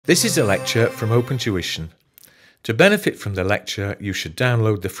This is a lecture from Open Tuition. To benefit from the lecture, you should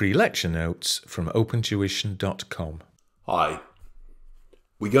download the free lecture notes from opentuition.com. Hi.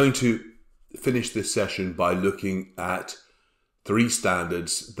 We're going to finish this session by looking at 3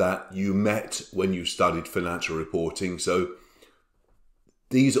 standards that you met when you studied financial reporting. So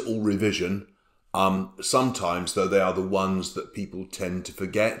these are all revision. Sometimes, though, they are the ones that people tend to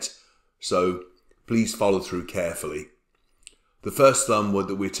forget. So please follow through carefully. The first one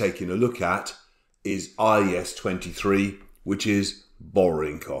that we're taking a look at is IAS 23, which is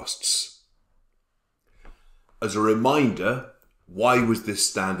borrowing costs. As a reminder, why was this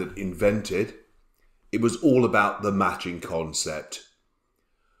standard invented? It was all about the matching concept.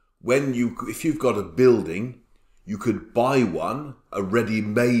 If you've got a building, you could buy one, a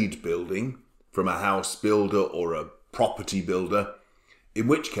ready-made building, from a house builder or a property builder, in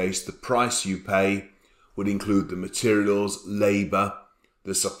which case the price you pay would include the materials, labour,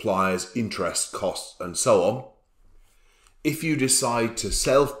 the suppliers, interest costs, and so on. If you decide to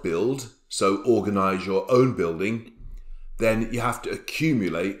self-build, so organise your own building, then you have to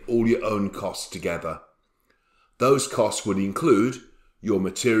accumulate all your own costs together. Those costs would include your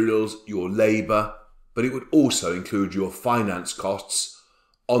materials, your labour, but it would also include your finance costs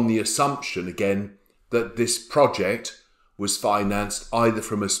on the assumption, again, that this project was financed either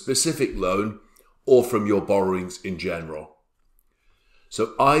from a specific loan or from your borrowings in general.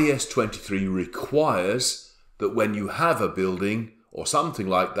 So IAS 23 requires that when you have a building or something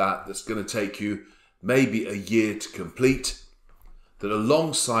like that that's going to take you maybe a year to complete, that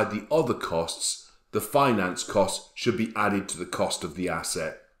alongside the other costs, the finance costs should be added to the cost of the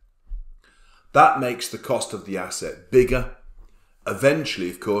asset. That makes the cost of the asset bigger. Eventually,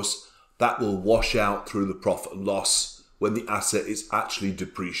 of course, that will wash out through the profit and loss when the asset is actually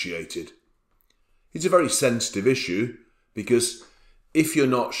depreciated. It's a very sensitive issue because if you're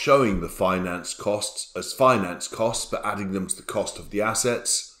not showing the finance costs as finance costs but adding them to the cost of the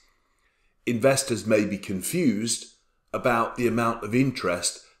assets, investors may be confused about the amount of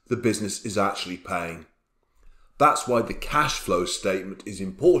interest the business is actually paying. That's why the cash flow statement is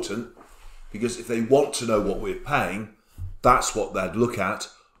important, because if they want to know what we're paying, that's what they'd look at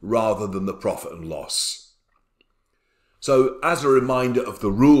rather than the profit and loss. So as a reminder of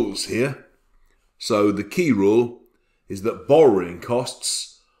the rules here, so the key rule is that borrowing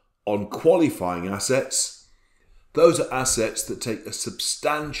costs on qualifying assets, those are assets that take a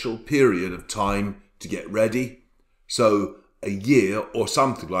substantial period of time to get ready, so a year or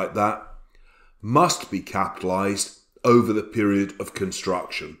something like that, must be capitalised over the period of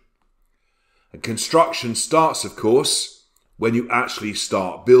construction. And construction starts, of course, when you actually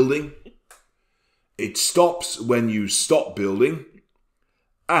start building. It stops when you stop building.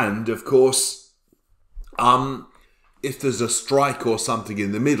 And, of course, if there's a strike or something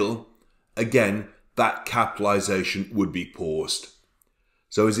in the middle, again, that capitalisation would be paused.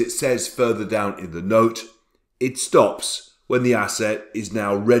 So as it says further down in the note, it stops when the asset is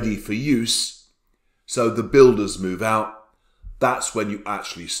now ready for use. So the builders move out. That's when you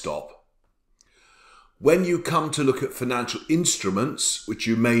actually stop. When you come to look at financial instruments, which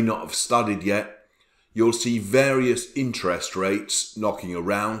you may not have studied yet, you'll see various interest rates knocking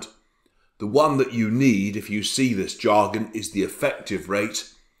around. The one that you need, if you see this jargon, is the effective rate.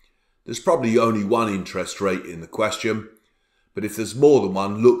 There's probably only one interest rate in the question, but if there's more than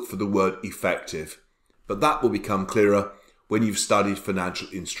one, look for the word effective. But that will become clearer when you've studied financial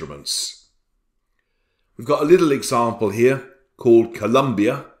instruments. We've got a little example here called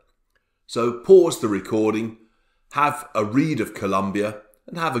Columbia. So pause the recording, have a read of Columbia,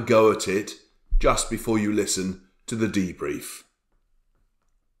 and have a go at it just before you listen to the debrief.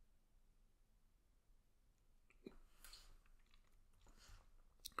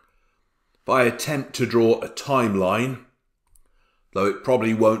 If I attempt to draw a timeline, though it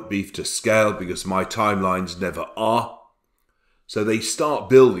probably won't be to scale because my timelines never are, so they start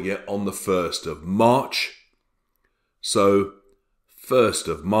building it on the 1st of March. So 1st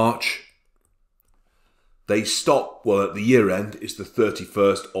of March, they stop, well, at the year end is the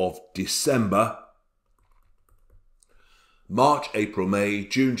 31st of December. March, April, May,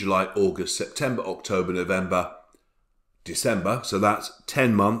 June, July, August, September, October, November, December. So that's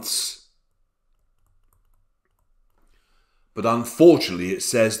 10 months. But unfortunately, it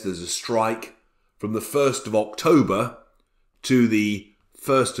says there's a strike from the 1st of October to the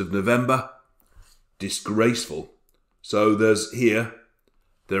 1st of November. Disgraceful. So there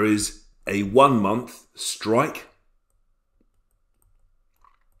is a 1-month strike.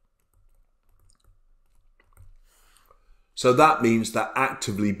 So that means they're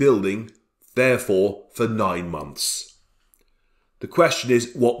actively building, therefore, for 9 months. The question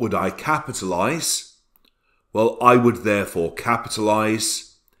is, what would I capitalise? Well, I would therefore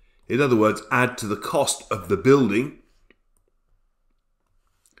capitalise, in other words, add to the cost of the building.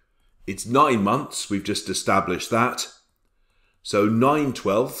 It's 9 months, we've just established that. So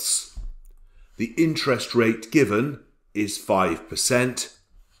 9/12, the interest rate given is 5%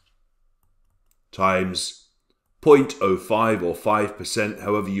 times 0.05 or 5%,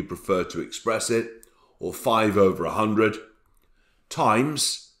 however you prefer to express it, or 5 over 100,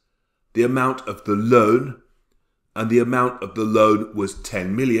 times the amount of the loan, and the amount of the loan was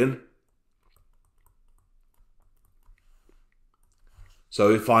 10 million.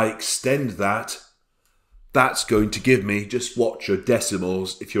 So if I extend that, that's going to give me, just watch your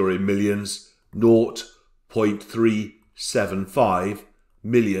decimals if you're in millions, $0.375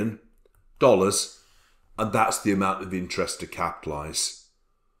 million, and that's the amount of interest to capitalise.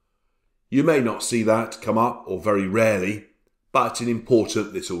 You may not see that come up, or very rarely, but it's an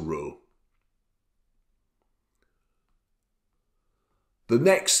important little rule. The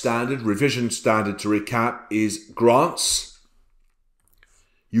next standard, revision standard to recap, is grants.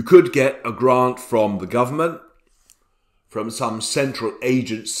 You could get a grant from the government, from some central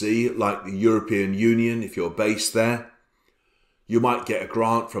agency like the European Union if you're based there. You might get a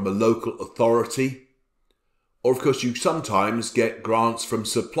grant from a local authority. Or of course you sometimes get grants from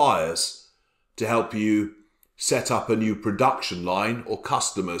suppliers to help you set up a new production line, or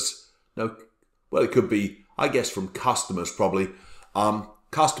customers. No, well, it could be, I guess, from customers probably.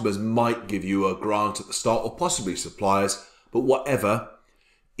 Customers might give you a grant at the start, or possibly suppliers, but whatever.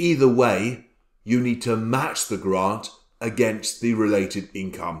 Either way, you need to match the grant against the related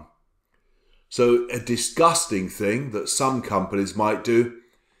income. So a disgusting thing that some companies might do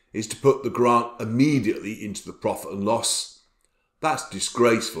is to put the grant immediately into the profit and loss. That's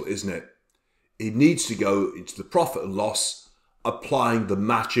disgraceful, isn't it? It needs to go into the profit and loss, applying the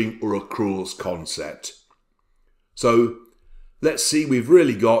matching or accruals concept. So let's see, we've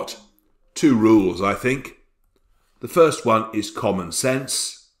really got two rules, I think. The first one is common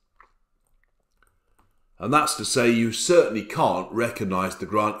sense. And that's to say you certainly can't recognise the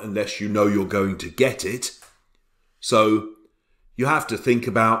grant unless you know you're going to get it. So you have to think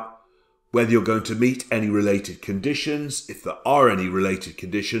about whether you're going to meet any related conditions. If there are any related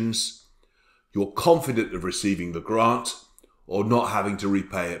conditions, you're confident of receiving the grant or not having to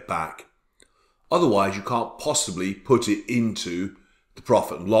repay it back. Otherwise, you can't possibly put it into the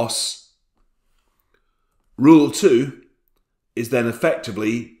profit and loss. Rule 2 is then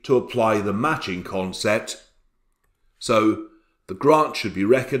effectively to apply the matching concept. So the grant should be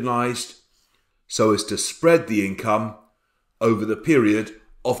recognised so as to spread the income over the period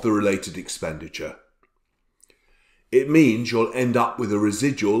of the related expenditure. It means you'll end up with a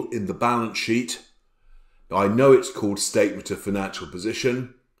residual in the balance sheet. Now, I know it's called Statement of Financial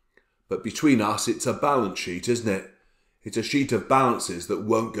Position, but between us it's a balance sheet, isn't it? It's a sheet of balances that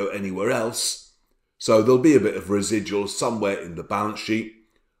won't go anywhere else. So there'll be a bit of residual somewhere in the balance sheet.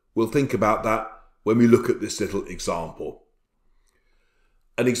 We'll think about that when we look at this little example.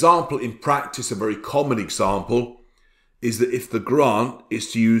 An example in practice, a very common example, is that if the grant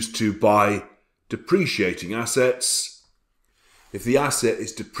is used to buy depreciating assets, if the asset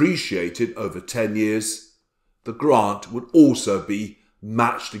is depreciated over 10 years, the grant would also be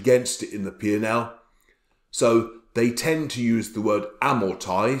matched against it in the P&L. So they tend to use the word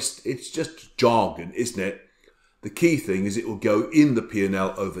amortised. It's just jargon, isn't it? The key thing is it will go in the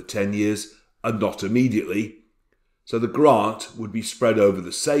P&L over 10 years and not immediately. So the grant would be spread over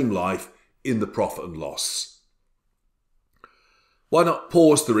the same life in the profit and loss. Why not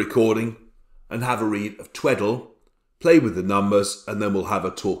pause the recording and have a read of Tweddle, play with the numbers, and then we'll have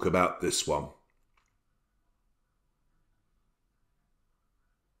a talk about this one.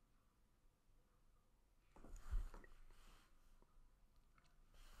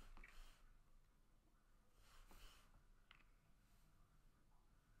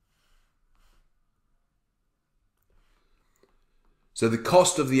 So the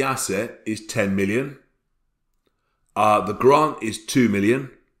cost of the asset is 10 million. The grant is 2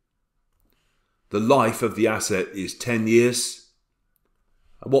 million. The life of the asset is 10 years.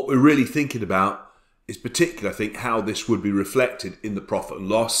 And what we're really thinking about is particularly, I think, how this would be reflected in the profit and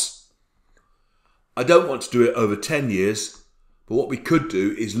loss. I don't want to do it over 10 years, but what we could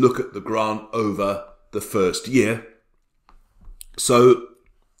do is look at the grant over the first year. So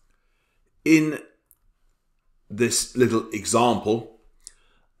in this little example,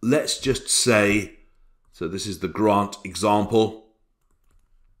 let's just say, so this is the grant example,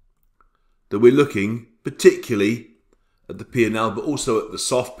 that we're looking particularly at the P&L, but also at the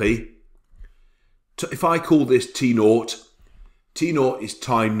soft P. If I call this T0, T0 is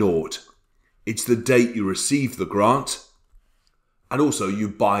time naught. It's the date you receive the grant, and also you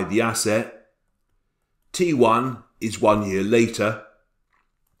buy the asset. T1 is 1 year later.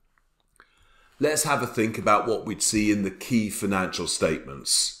 Let's have a think about what we'd see in the key financial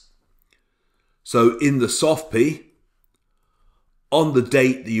statements. So in the SOFP, on the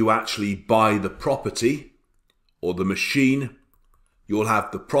date that you actually buy the property or the machine, you'll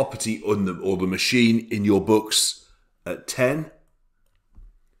have the property or the machine in your books at 10.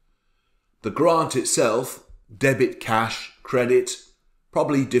 The grant itself, debit, cash, credit,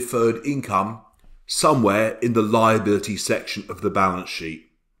 probably deferred income, somewhere in the liability section of the balance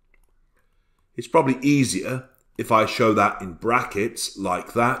sheet. It's probably easier if I show that in brackets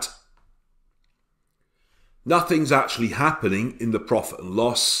like that. Nothing's actually happening in the profit and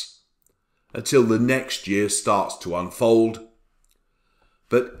loss until the next year starts to unfold.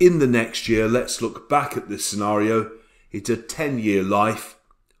 But in the next year, let's look back at this scenario. It's a 10-year life.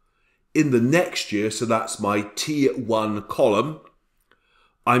 In the next year, so that's my T1 column,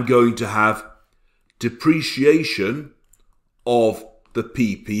 I'm going to have depreciation of the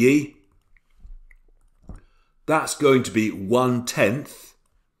PPE. That's going to be 1/10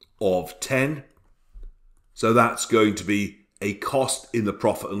 of 10. So that's going to be a cost in the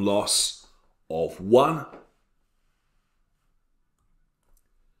profit and loss of 1.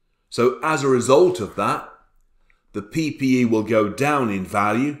 So as a result of that, the PPE will go down in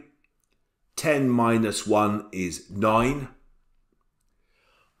value. 10 minus 1 is 9.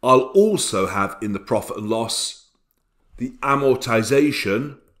 I'll also have in the profit and loss the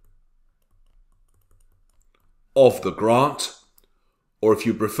amortization of the grant, or if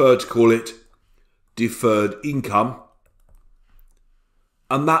you prefer to call it deferred income,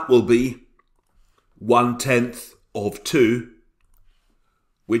 and that will be 1/10 of 2,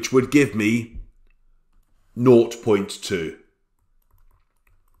 which would give me 0.2.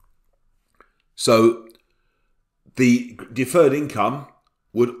 So the deferred income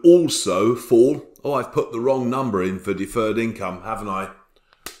would also fall. Oh, I've put the wrong number in for deferred income, haven't I?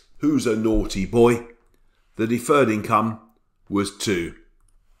 Who's a naughty boy? The deferred income was 2.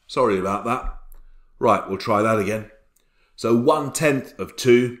 Sorry about that. Right, we'll try that again. So 1/10 of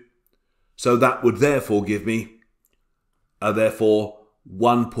 2. So that would therefore give me,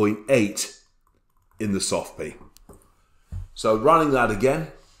 1.8 in the SOFP. So running that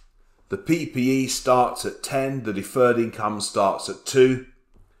again, the PPE starts at 10, the deferred income starts at 2.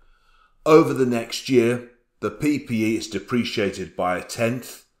 Over the next year, the PPE is depreciated by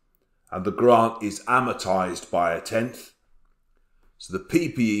 1/10, and the grant is amortized by 1/10. So the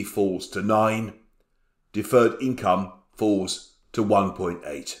PPE falls to 9, deferred income falls to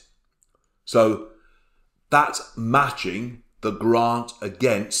 1.8. So that's matching the grant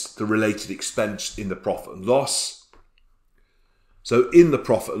against the related expense in the profit and loss. So in the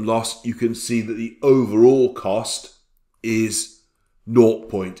profit and loss, you can see that the overall cost is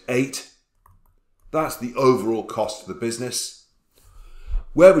 0.8. That's the overall cost of the business.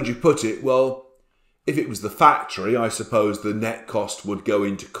 Where would you put it? Well, if it was the factory, I suppose the net cost would go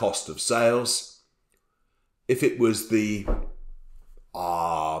into cost of sales. If it was the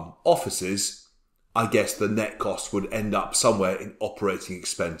offices, I guess the net cost would end up somewhere in operating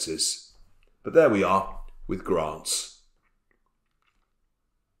expenses. But there we are with grants.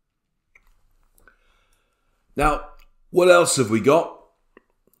 Now, what else have we got?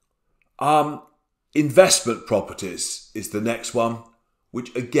 Investment properties is the next one,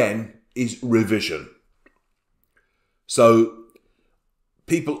 which again is revision. So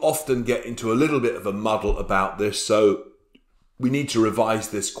people often get into a little bit of a muddle about this, so we need to revise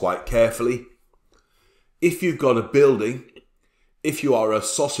this quite carefully. If you've got a building, if you are a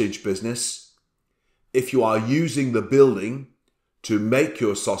sausage business, if you are using the building to make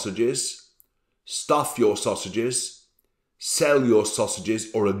your sausages, stuff your sausages, sell your sausages,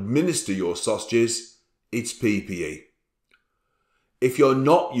 or administer your sausages, it's PPE. If you're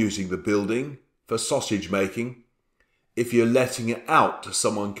not using the building for sausage making, if you're letting it out to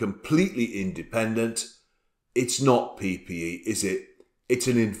someone completely independent, it's not PPE, is it? It's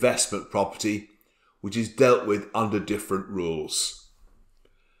an investment property which is dealt with under different rules.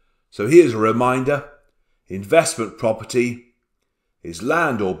 So here's a reminder. Investment property is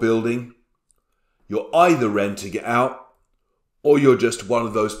land or building. You're either renting it out or you're just one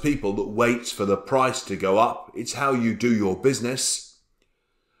of those people that waits for the price to go up. It's how you do your business.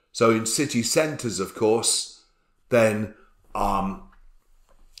 So in city centres, of course, then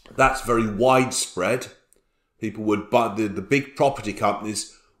that's very widespread. People would buy, the big property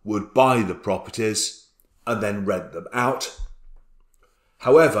companies would buy the properties and then rent them out.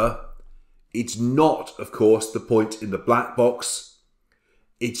 However, It's not, of course, the point in the black box.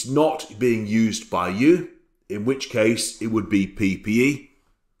 It's not being used by you, in which case it would be PPE.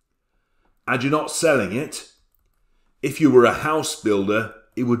 And you're not selling it. If you were a house builder,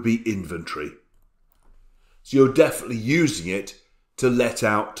 it would be inventory. So you're definitely using it to let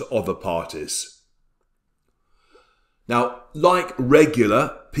out to other parties. Now, like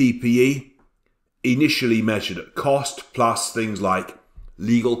regular PPE, initially measured at cost plus things like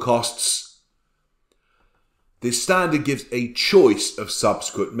legal costs, this standard gives a choice of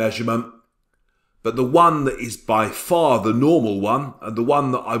subsequent measurement, but the one that is by far the normal one, and the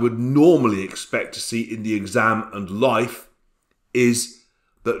one that I would normally expect to see in the exam and life, is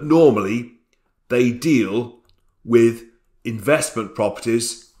that normally they deal with investment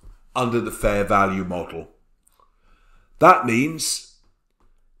properties under the fair value model. That means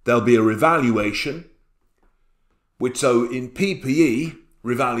there'll be a revaluation, which so in PPE,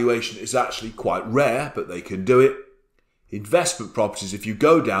 revaluation is actually quite rare, but they can do it. Investment properties, if you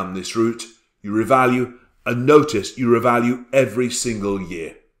go down this route, you revalue, and notice you revalue every single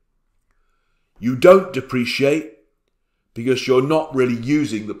year. You don't depreciate because you're not really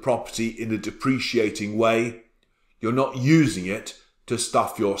using the property in a depreciating way. You're not using it to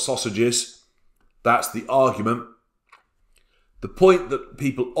stuff your sausages. That's the argument. The point that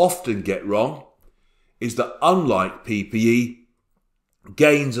people often get wrong is that unlike PPE,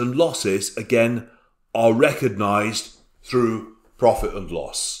 gains and losses, again, are recognised through profit and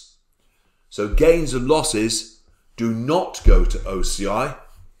loss. So gains and losses do not go to OCI.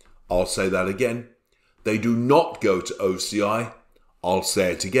 I'll say that again. They do not go to OCI. I'll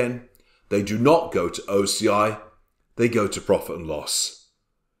say it again. They do not go to OCI. They go to profit and loss.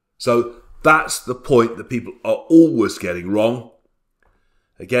 So that's the point that people are always getting wrong.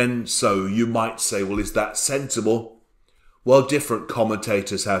 Again, so you might say, well, is that sensible? Well, different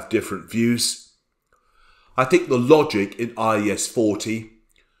commentators have different views. I think the logic in IAS 40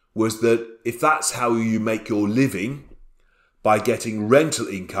 was that if that's how you make your living, by getting rental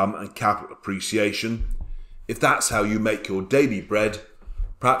income and capital appreciation, if that's how you make your daily bread,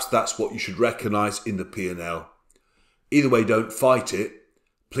 perhaps that's what you should recognise in the P&L. Either way, don't fight it.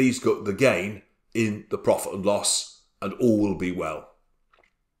 Please get the gain in the profit and loss, and all will be well.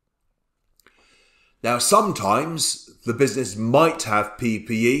 Now, sometimes the business might have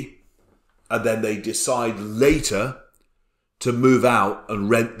PPE, and then they decide later to move out and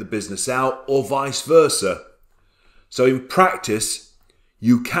rent the business out, or vice versa. So in practice,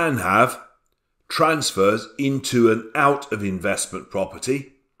 you can have transfers into and out of investment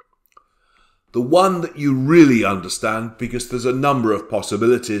property. The one that you really understand, because there's a number of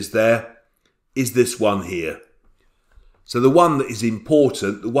possibilities there, is this one here. So the one that is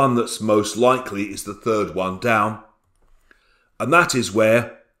important, the one that's most likely, is the third one down. And that is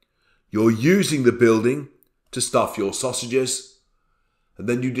where you're using the building to stuff your sausages, and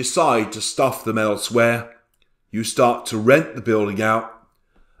then you decide to stuff them elsewhere. You start to rent the building out,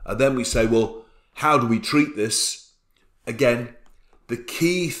 and then we say, well, how do we treat this? Again, the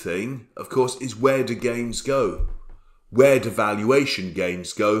key thing, of course, is where do gains go? Where do valuation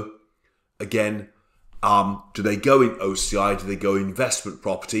gains go? Again, do they go in OCI? Do they go in investment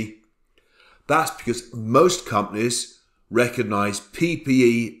property? That's because most companies recognise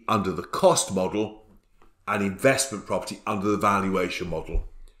PPE under the cost model and investment property under the valuation model.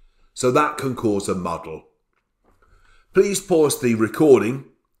 So that can cause a muddle. Please pause the recording,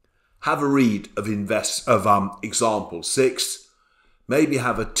 have a read of example 6, maybe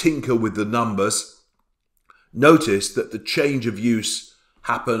have a tinker with the numbers. Notice that the change of use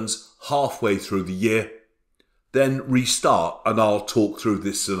happens halfway through the year. Then restart and I'll talk through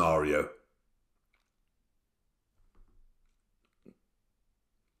this scenario.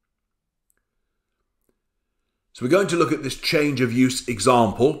 So we're going to look at this change of use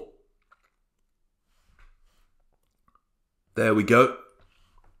example. There we go.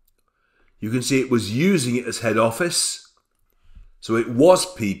 You can see it was using it as head office. So it was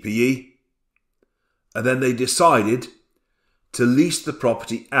PPE. And then they decided to lease the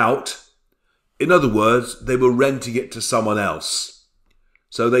property out. In other words, they were renting it to someone else.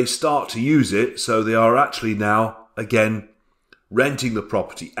 So they start to use it. So they are actually now, again, renting the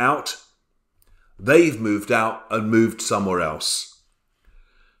property out. They've moved out and moved somewhere else.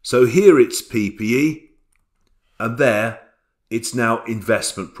 So here it's PPE, and there it's now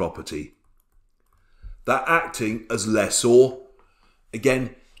investment property. They're acting as lessor.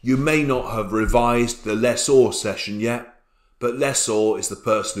 Again, you may not have revised the lessor session yet, but lessor is the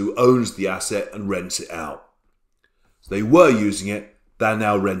person who owns the asset and rents it out. So they were using it, they're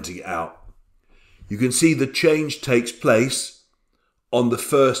now renting it out. You can see the change takes place on the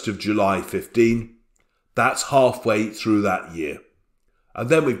 1st of July 15. That's halfway through that year. And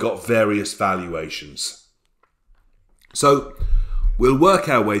then we've got various valuations. So we'll work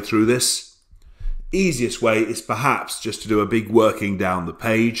our way through this. Easiest way is perhaps just to do a big working down the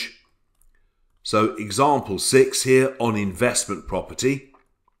page. So example 6 here on investment property.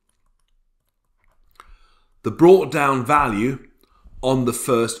 The brought down value on the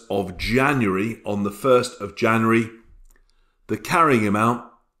 1st of January, the carrying amount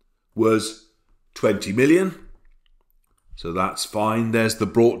was 20 million. So that's fine. There's the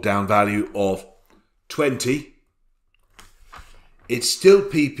brought down value of 20. It's still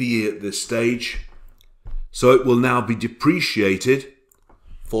PPE at this stage, so it will now be depreciated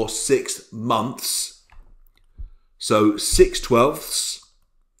for 6 months. So 6/12.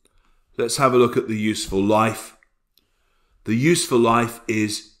 Let's have a look at the useful life. The useful life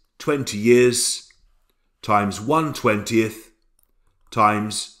is 20 years times 1/20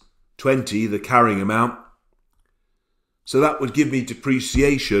 times 20, the carrying amount. So that would give me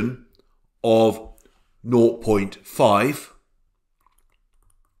depreciation of 0.5.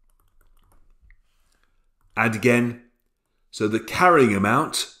 And again, so the carrying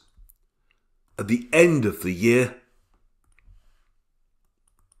amount at the end of the year,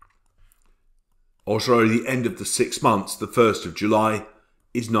 the end of the 6 months, the 1st of July,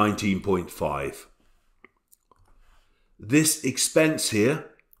 is 19.5. This expense here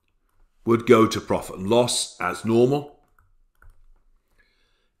would go to profit and loss as normal.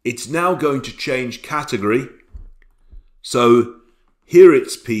 It's now going to change category. So here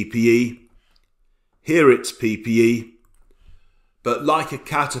it's PPE, here it's PPE, but like a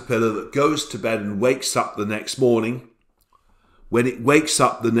caterpillar that goes to bed and wakes up the next morning, when it wakes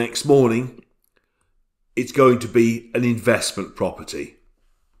up the next morning, it's going to be an investment property.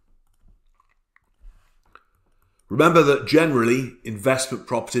 Remember that generally investment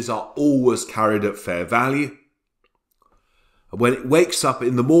properties are always carried at fair value. And when it wakes up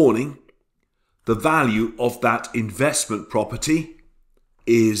in the morning, the value of that investment property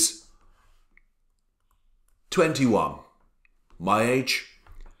is 21, my age.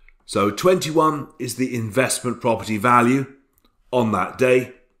 So 21 is the investment property value on that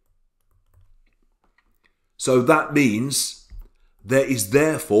day. So that means there is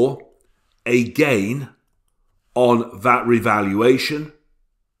therefore a gain on that revaluation.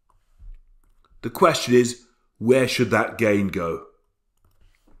 The question is, where should that gain go?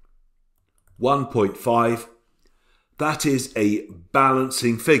 1.5. That is a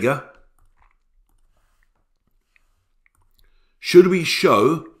balancing figure. Should we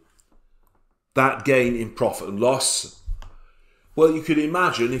show that gain in profit and loss? Well, you could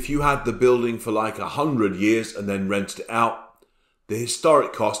imagine if you had the building for like 100 years and then rented it out, the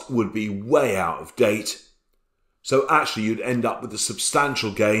historic cost would be way out of date. So actually you'd end up with a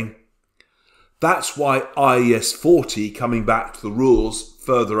substantial gain. That's why IAS 40, coming back to the rules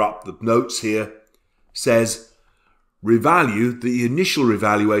further up the notes here, says revalue, the initial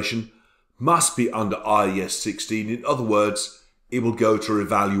revaluation must be under IAS 16. In other words, it will go to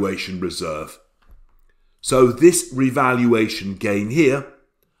revaluation reserve. So this revaluation gain here,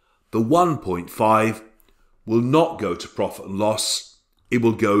 the 1.5, will not go to profit and loss. It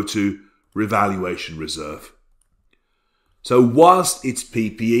will go to revaluation reserve. So whilst it's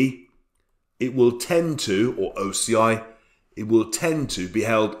PPE, it will tend to, or OCI, it will tend to be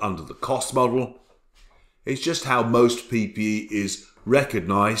held under the cost model. It's just how most PPE is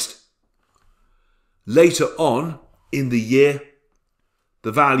recognised. Later on in the year,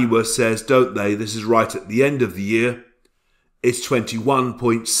 the valuer says, don't they, this is right at the end of the year, it's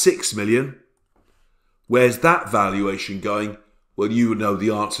 21.6 million. Where's that valuation going? Well, you know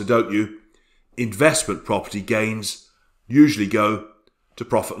the answer, don't you? Investment property gains usually go to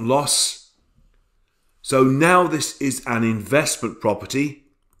profit and loss. So now this is an investment property.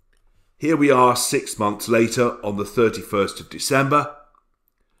 Here we are 6 months later on the 31st of December.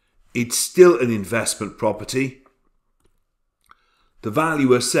 It's still an investment property. The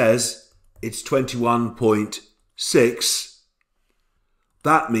valuer says it's 21.6.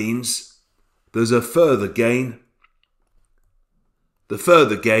 That means there's a further gain. The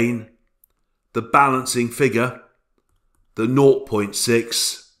further gain, the balancing figure, the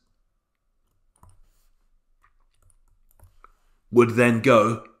 0.6, would then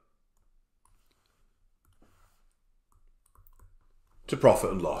go to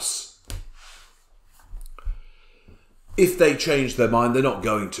profit and loss. If they change their mind, they're not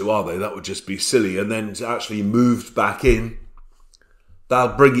going to, are they? That would just be silly. And then it's actually moved back in.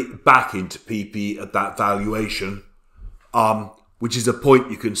 They'll bring it back into PP at that valuation, which is a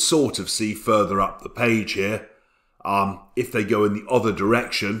point you can sort of see further up the page here. If they go in the other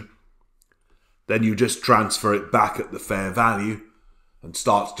direction, then you just transfer it back at the fair value and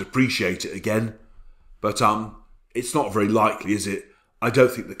start to depreciate it again. But it's not very likely, is it? I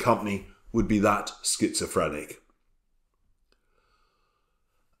don't think the company would be that schizophrenic.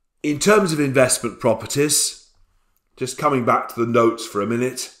 In terms of investment properties, just coming back to the notes for a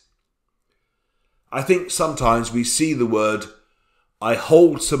minute, I think sometimes we see the word, I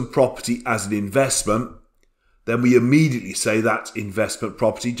hold some property as an investment, then we immediately say that's investment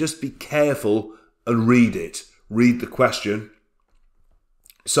property. Just be careful and read it. Read the question.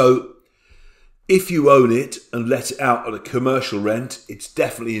 So, if you own it and let it out at a commercial rent, it's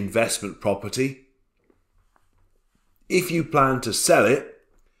definitely investment property. If you plan to sell it,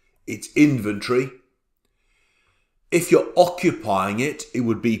 it's inventory. If you're occupying it, it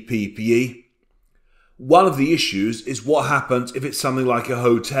would be PPE. One of the issues is what happens if it's something like a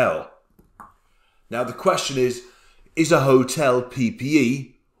hotel. Now the question is a hotel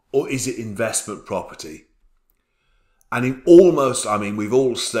PPE or is it investment property? And we've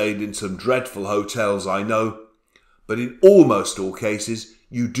all stayed in some dreadful hotels, I know, but in almost all cases,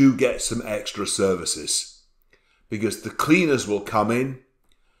 you do get some extra services. Because the cleaners will come in,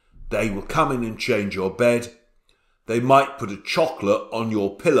 they will come in and change your bed, they might put a chocolate on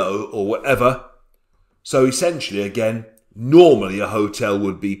your pillow or whatever. So essentially, again, normally a hotel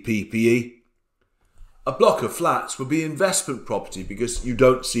would be PPE. A block of flats would be investment property because you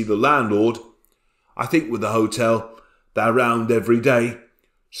don't see the landlord. I think with the hotel, they're around every day,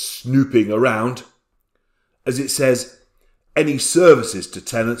 snooping around. As it says, any services to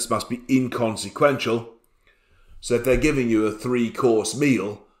tenants must be inconsequential. So if they're giving you a 3-course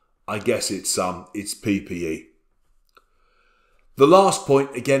meal, I guess it's PPE. The last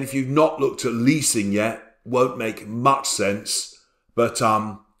point, again, if you've not looked at leasing yet, won't make much sense. But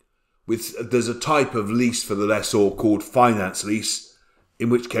there's a type of lease for the lessor called finance lease, in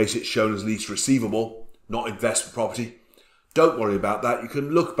which case it's shown as lease receivable, not investment property. Don't worry about that. You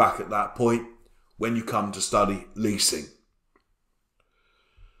can look back at that point when you come to study leasing.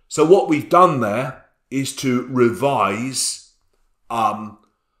 So what we've done there is to revise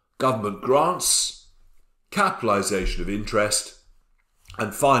government grants, capitalisation of interest,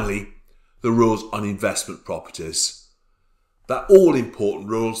 and finally, the rules on investment properties. They're all important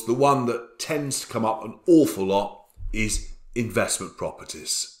rules. The one that tends to come up an awful lot is investment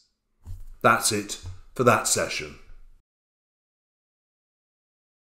properties. That's it for that session.